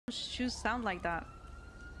shoes sound like that?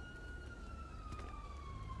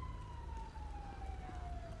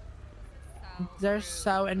 They're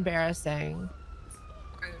so embarrassing.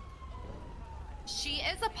 She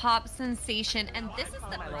is a pop sensation, and this is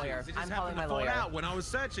the lawyer. I'm calling my lawyer. Out when I was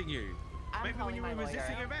searching you. Maybe when you were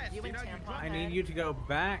resisting arrest. You know, I need you to go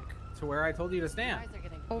back to where I told you to stand.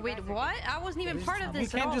 Oh wait, what? I wasn't even part of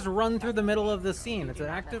this. You can't just run through the middle of the scene. It's an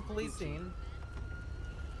active police scene.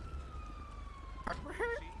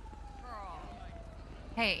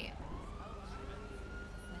 Hey.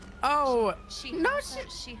 Oh, she has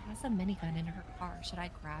a minigun in her car. Should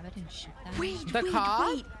I grab it and shoot them? Wait, the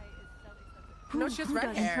car? wait. No, she's red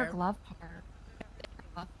In hair. her glove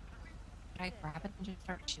part. Should I grab it and just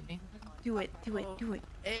start shooting? Do it, do it, do it.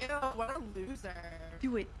 Ew, what a loser.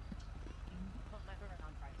 Do it.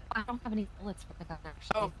 I don't have any bullets for the gun,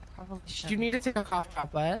 actually. Oh, probably should. You need to take a cough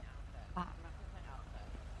droplet.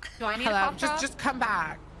 Do I need Hello, a cough drop? just come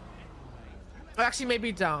back. Well, actually,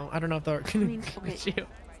 maybe don't. I don't know if they're gonna get you.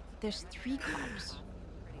 There's 3 cops.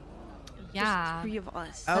 Yeah. There's 3 of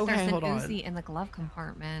us. But Okay, there's hold an on. Uzi in the glove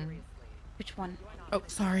compartment. Which one? Oh,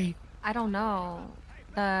 sorry. I don't know.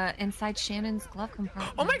 The inside Shannon's glove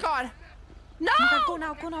compartment. Oh my god! No! Oh my God, go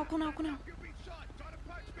now, go now, go now, go now.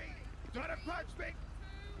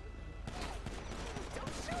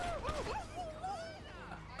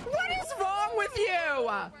 What is wrong with you?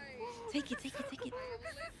 Take it, take it, take it.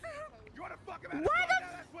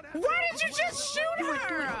 Why did you just shoot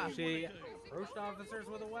her? She approached officers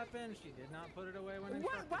with a weapon. She did not put it away when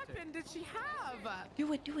instructed What weapon did she have?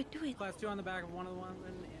 Do it, do it, do it. Class 2 on the back of one of the ones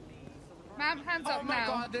in the... Ma'am, hands up Oh my now.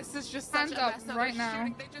 god, this is just such Hands a up mess. Now right they're now.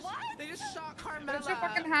 shooting. They just shot Carmela. Put your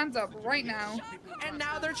fucking hands up right now. And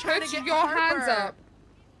now they're trying Put to get your hands Harper. up.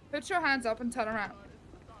 Put your hands up and turn around.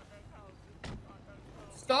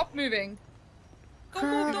 Stop moving.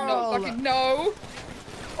 Girl. No, fucking no.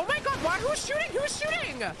 Oh my god, why? Who's shooting? Who's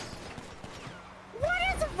shooting? What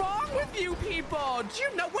is wrong with you people? Do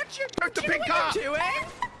you know what you're, do you know what you're doing?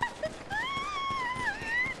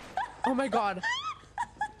 Oh my god.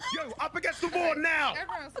 Yo, up against the wall now!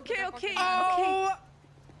 Okay, okay, Oh,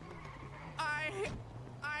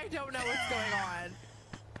 I don't know what's going on.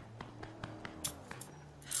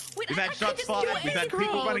 Wait, We've had shots fired, we've had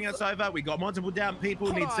people running us over, we got multiple down people,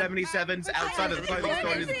 Hold need on. 77s outside of the clothing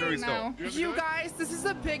store in the jewelry store. You guys, this is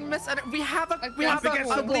a big misunderstanding. We have Up an against the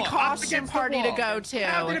ugly wall, up costume against the party to wall. go to.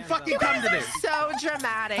 How did it fucking come to this? So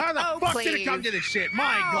dramatic. How the Oh, fuck please. did it come to this shit?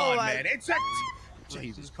 My Ow. god, man. It's a...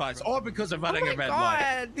 Jesus Christ. All because of running a red light.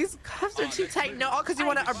 God, these cuffs are too tight. No, all because you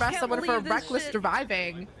want to arrest can't someone for believe this reckless shit.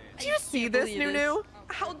 driving. Do you see this, Believe Nunu?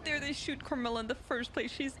 How dare they shoot Carmela in the first place?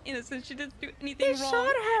 She's innocent. She didn't do anything They wrong.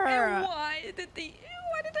 shot her. And why did they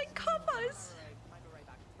cuff us?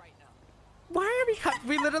 Why are we cuffed?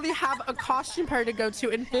 We literally have a costume party to go to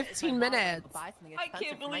in 15 minutes. I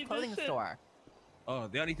can't believe this shit. Oh,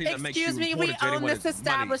 the only thing that makes you Excuse me, we important to own anyone this is money.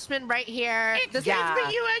 establishment right here. This You own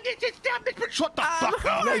this establishment. Shut the fuck who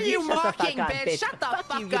up. are you shut the fuck mocking, up, bitch? bitch. Shut the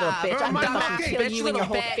fuck you, little up. bitch. I'm my gonna fucking kill bitch, you and your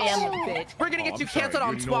whole little bitch. family, bitch. We're gonna get Oh, you I'm sorry, canceled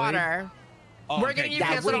on you annoying? Twitter. Oh, We're okay, getting you yeah,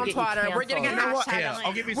 canceled we're on gonna get you Twitter. We're getting a You know what? Here, hashtag.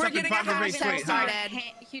 I'll give you We're something getting a fun to hashtag retweet. started.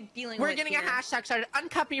 You dealing We're with getting a here. hashtag started.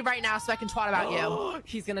 Uncuff me right now so I can twat about you.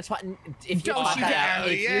 He's gonna twat. If you Don't twat you that dare. out,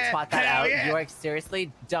 if you Yeah, twat that hell out, yeah. you're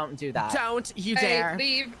seriously don't do that. Don't you Hey, dare.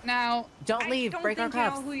 leave now. Don't leave. I don't Break our think you know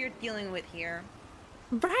cuffs. who you're dealing with here.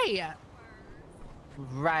 Right.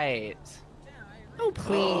 Right. Oh,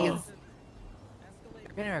 please.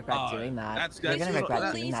 You're gonna regret doing that. that's- You're gonna that's- regret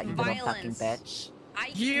that's- doing that, you little fucking bitch.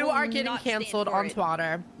 You will are getting not stand canceled for on it.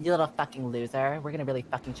 Twitter. You little fucking loser. We're gonna really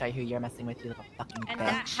fucking show you who you're messing with, you little fucking And bitch.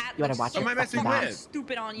 that hat You wanna looks watch so Am I your messing fucking with? back.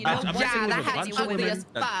 stupid on you. I'm No messing wonder yeah, with that a hat's bunch of ugly women as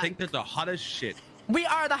that fuck. think they're the hottest shit. We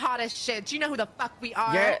are the hottest shit. Do you know who the fuck we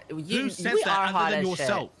are? Who says we that are other hot than as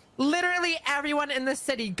yourself? shit. Literally everyone in the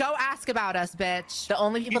city. Go ask about us, bitch. The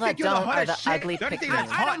only people that think you're the don't are the hottest shit? ugly The only thing pick-me.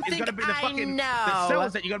 that's I hot don't is think gonna be the I fucking know. the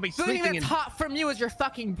cells that you're gonna be The only thing sleeping in. that's hot from you is your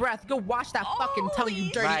fucking breath. Go wash that fucking tongue,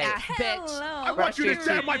 you dirty Right. ass bitch. I want you to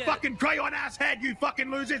stare at my fucking crayon ass head, you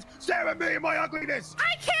fucking losers! Stare at me and my ugliness!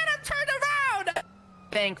 I can't have turned around.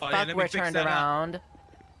 Thank Oh, yeah, fuck let me we're fix turned that up. around.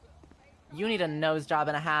 You need a nose job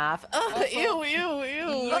and a half. Ugh, ew, ew,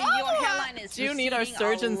 ew. Your hairline is Do you need our receding a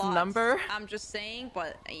surgeon's lot. number? I'm just saying,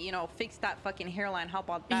 but you know, fix that fucking hairline. How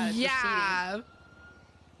about that? It's Yeah.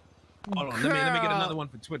 Hold on, let me get Girl. another one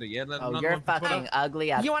for Twitter, yeah? Oh, Another you're one for Twitter. fucking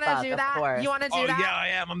ugly as You fuck, wanna do of that? course. You wanna do Oh, that? yeah, I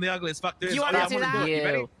am. I'm the ugliest. Fuck this. You wanna I do wanna that? do it. You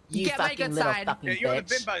ready? You Get my fucking good little side. fucking Yeah, you're the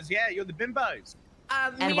bitch. bimbos. Yeah, you're the bimbos.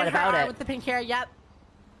 And Me what and her about are it? with the pink hair, yep.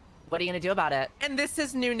 What are you gonna do about it? And this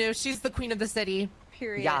is Nunu. She's the queen of the city.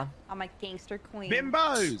 Period. Yeah. I'm a gangster queen.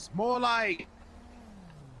 Bimbos! More like...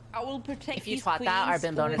 I will protect If you these twat that, our queens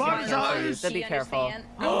bin bonus for is my gonna own, so you be careful. understand?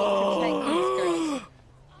 I will protect these girls.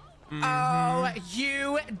 Oh,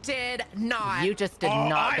 you did not. You just did Oh,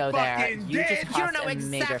 not I go there. fucking You just did. You crossed know a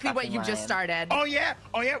major exactly what fucking you just line. started. Oh yeah.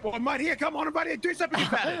 Well, I'm right here. Come on, everybody, do something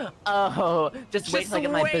about it. Oh, just wait till I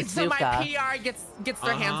get my wait till bazooka. my PR gets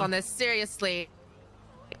their hands on this. Seriously.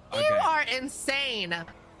 Okay. You are insane.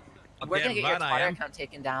 We're Damn gonna get your right I Twitter am. account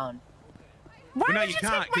taken down. Why No, did you you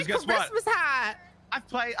can't, take my 'cause guess what? Christmas hat? I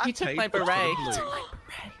took paid my for the beret. blue.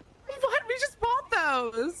 What? We just bought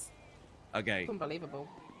those. Okay. Unbelievable.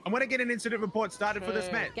 I'm gonna get an incident report started for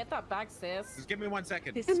this man. Get that back, sis. Just give me 1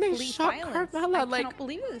 second. This And they is police shot violence. Carmela, I like- cannot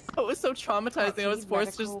believe this. It was so traumatizing. I was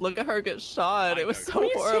forced to just look at her get shot. It was so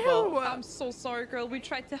Me horrible. too. I'm so sorry, girl. We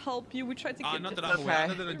tried to help you. We tried to get Not this. that I'm aware.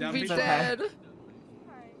 okay. Other than down We people. okay. did.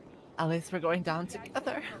 At least we're going down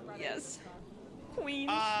together. Yes. Queen.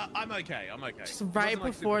 I'm okay. Just It right wasn't,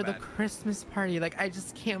 like, before super the bad. Christmas party. Like, I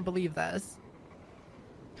just can't believe this.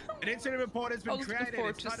 An incident report has I been was looking created. forward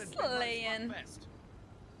It's to started Midnight's slaying. Fun Fest.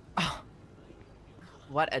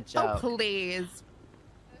 What a Oh, joke. please.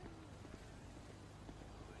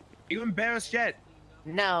 Are you embarrassed yet?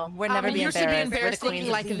 No, we're never being You should be embarrassed We're the looking queens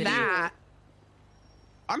of like the city. that.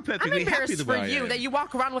 I'm I'm perfectly happy embarrassed the for way I you am. that you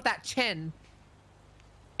walk around with that chin.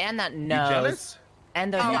 And that You nose. jealous?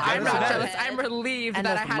 And those Oh, You I'm jealous not of that? jealous. I'm relieved And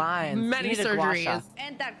that I those had lines. You many need a gua sha. surgeries.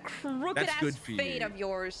 And that crooked That's ass good for fade you. of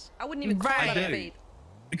yours. I wouldn't even call Right. that I a do. fade.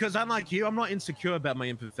 Because unlike you, I'm not insecure about my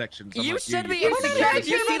imperfections. You unlike should be you fucking insecure. losers.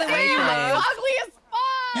 Do you see the way you look? Ugly as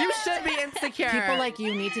fuck. You should be insecure. People like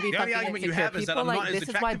you need to be The only fucking argument you insecure. have is that People I'm like not as this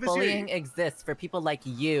is why attractive as you. bullying exists for people like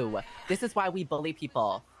you. This is why we bully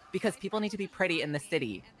people because people need to be pretty in the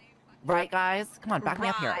city, right, guys? Come on, back me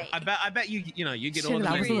up here. Right. I bet you get all Shit, the that was a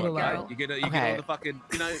nice little work, right? low. You get Okay. all the fucking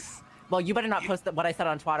Well, you better not post what I said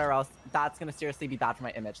on Twitter, or else that's gonna seriously be bad for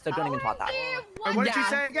my image. So don't even twat that. Wait, what did you Yeah.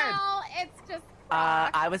 say again? No, it's just.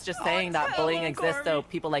 I was just saying that bullying exists so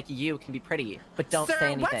Corey. people like you can be pretty, but don't Sir, say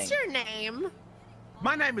anything. what's your name?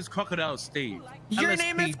 My name is Crocodile Steve. Your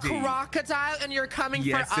name is LSPD. Crocodile and you're coming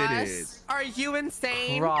Yes, for it us? is. Are you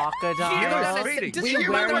insane? Crocodile. You Yes, know, Speedy. does We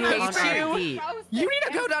your wear mother you hate on our you? feet. You need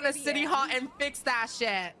to go down to City Hall and fix that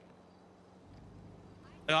shit.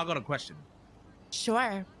 I got a question. Sure. Would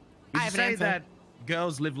I you have an say answer. that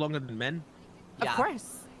girls live longer than men? Of Yeah.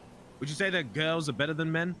 course. Would you say that girls are better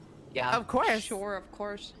than men? Yeah. Of course. Sure, of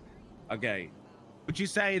course. Okay. Would you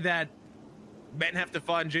say that men have to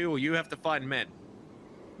find you or you have to find men?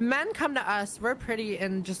 Men come to us. We're pretty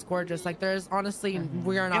and just gorgeous. Like, there's honestly,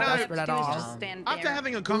 we are not You know, desperate at Do is all. just stand there. After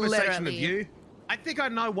having a conversation with Literally. you, I think I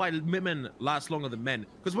know why women last longer than men.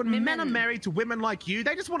 Because when men are Women. married to women like you,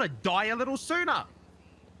 they just want to die a little sooner.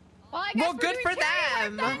 Well, I guess Well, we're good doing for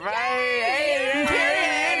charity them. work then. Right.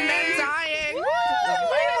 Period. Men dying. Woo!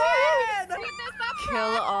 Speed this up, Kill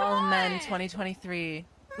all men boy. We 2023.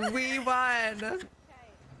 won. We did.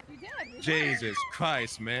 We did. Jesus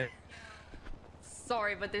Christ, man.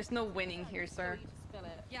 Sorry, but there's no winning here, sir. Spill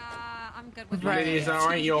it. Yeah, I'm good with Right. that. Ladies, all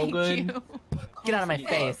right, you all Thank good? you. Get out of my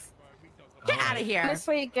face. Get out of here. This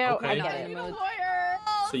way, girl. Okay. I'm not I in need the a mood. lawyer.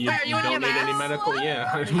 So you, Wait, are you you an don't need any EMS? medical? Yeah.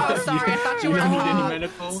 Oh, sorry. I thought you were a don't need cop. any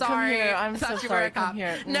medical? Sorry. here, I'm I so thought you sorry, were a come cop.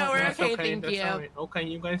 here. No, we're That's okay. okay. Thank That's you. all right. Okay,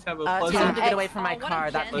 you guys have a Tell pleasant them to get day. away from my Oh, what car.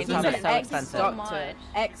 a That gentleman. paint job is so Ex expensive. doctor.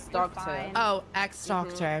 Ex You're doctor. fine. Oh,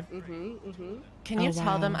 ex-doctor. Can you Oh,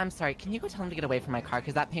 tell them? wow. I'm sorry. Can you go tell them to get away from my car?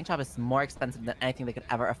 Because that paint job is more expensive than anything they could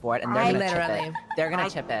ever afford, and they're I gonna chip literally- it. They're gonna I-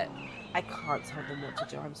 chip it. I can't tell them what to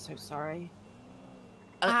do. I'm so sorry.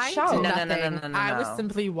 I shout. did No, no, nothing. no, no, no, I was no.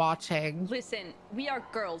 simply watching. Listen, we are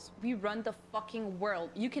girls. We run the fucking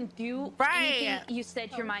world. You can do Right. anything you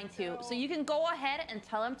set your mind to. So you can go ahead and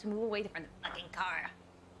tell them to move away from the fucking car.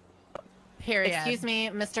 Period. Excuse me,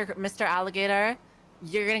 Mr. Alligator.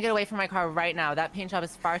 You're gonna get away from my car right now. That paint job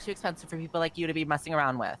is far too expensive for people like you to be messing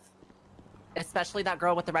around with. Especially that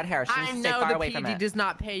girl with the red hair. She I needs to stay know far the away from PD it. does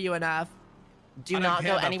not pay you enough. Do I don't not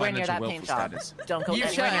care go about anywhere near that financial paint wealth job. or status. Don't go You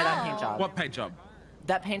anywhere should. near that paint job. What paint job?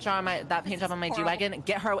 That paint job on my G-Wagon.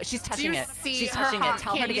 Get her away. She's touching you it. see She's her touching it. hot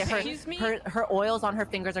Tell her to get Excuse me? her oils on her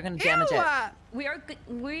fingers are gonna damage Ew! it.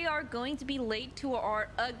 We are going to be late to our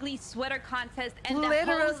ugly sweater contest, and the host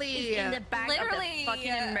Literally. is in the back Literally. of the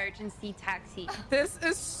fucking emergency taxi. This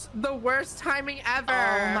is the worst timing ever.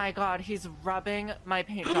 Oh my god, he's rubbing my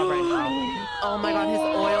paint job right now. Oh my god, his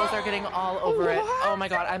oils are getting all over it. Oh my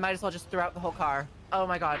god, I might as well just throw out the whole car. Oh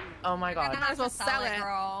my god. Oh my god. might as well sell it.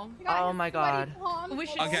 girl. Oh my god. We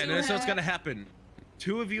should Okay, sue now this is her. what's gonna happen.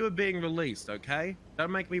 2 of you are being released, okay? Don't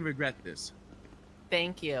make me regret this.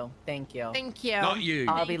 Thank you. Thank you. Thank you. Not you.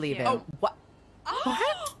 I'll be Thank leaving. you. What?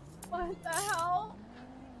 What? What the hell?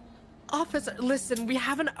 Officer, listen, we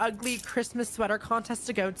have an ugly Christmas sweater contest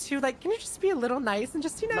to go to. Like, can you just be a little nice and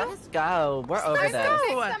just, you know? Let us go. We're over Let's this.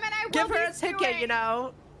 go. Give her a ticket, you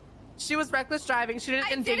know? She was reckless driving. She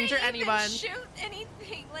didn't endanger anyone. Shoot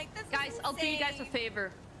anything like this. Guys, I'll do you guys a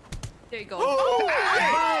favor. There you go. Oh,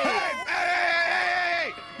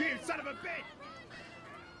 hey, you son of a bitch!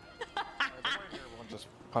 Everyone just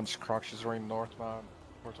punch Croc. She's running northbound.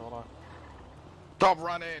 Portola. Stop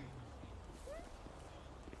running!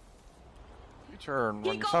 You turn He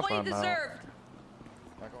when got what he southbound now. deserved.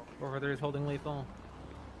 443 is holding lethal.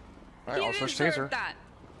 Alright, He I'll switch deserved taser. that.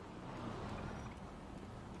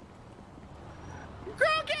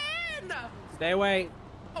 Grogan! Stay away.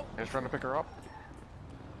 He's trying to pick her up.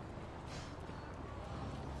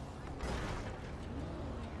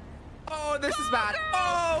 Oh, this is bad.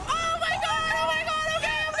 Oh, oh my god, oh my god,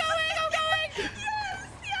 okay, I'm going!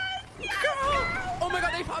 Yes! Girl! Oh my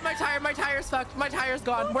god, they popped my tire, my tire's fucked, my tire's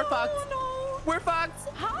gone, we're fucked. No. We're fucked.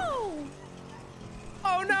 How?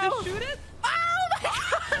 Oh no! Did you shoot it? Oh my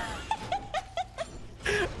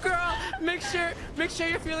god! Girl, make sure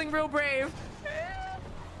you're feeling real brave.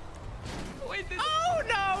 Wait, this... Oh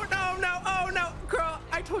no, no, no, oh no! Girl,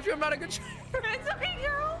 I told you I'm not a good driver. It's okay,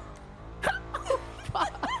 girl. Oh,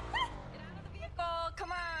 fuck. Get out of the vehicle.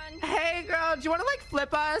 Come on. Hey girl, do you wanna like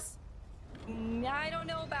flip us? I don't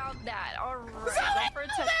know about that. All right. Zoe, Go for a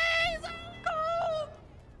test. Go!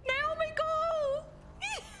 Naomi, go!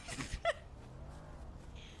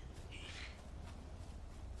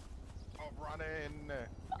 Stop running!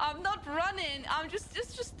 I'm not running. I'm just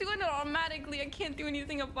doing it automatically. I can't do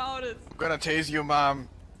anything about it. I'm gonna tase you, Mom.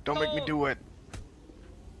 Don't make me No. do it.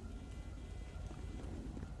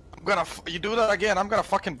 I'm gonna. You do that again, I'm gonna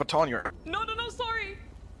fucking baton you. No, no, no. Sorry.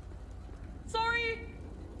 Sorry.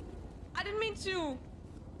 I didn't mean to.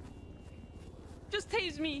 Just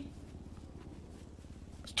tase me.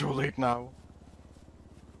 It's too late now.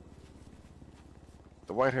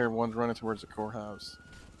 The white-haired one's running towards the courthouse.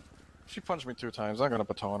 She punched me 2 times. I'm gonna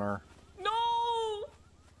baton her. No.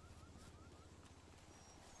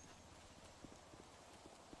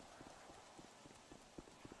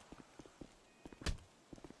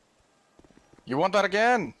 You want that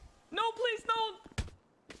again? No, please don't.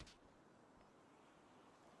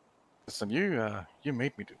 Listen, you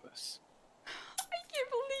made me do this. I can't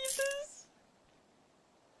believe this.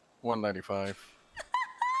 195.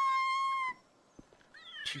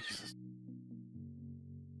 Jesus.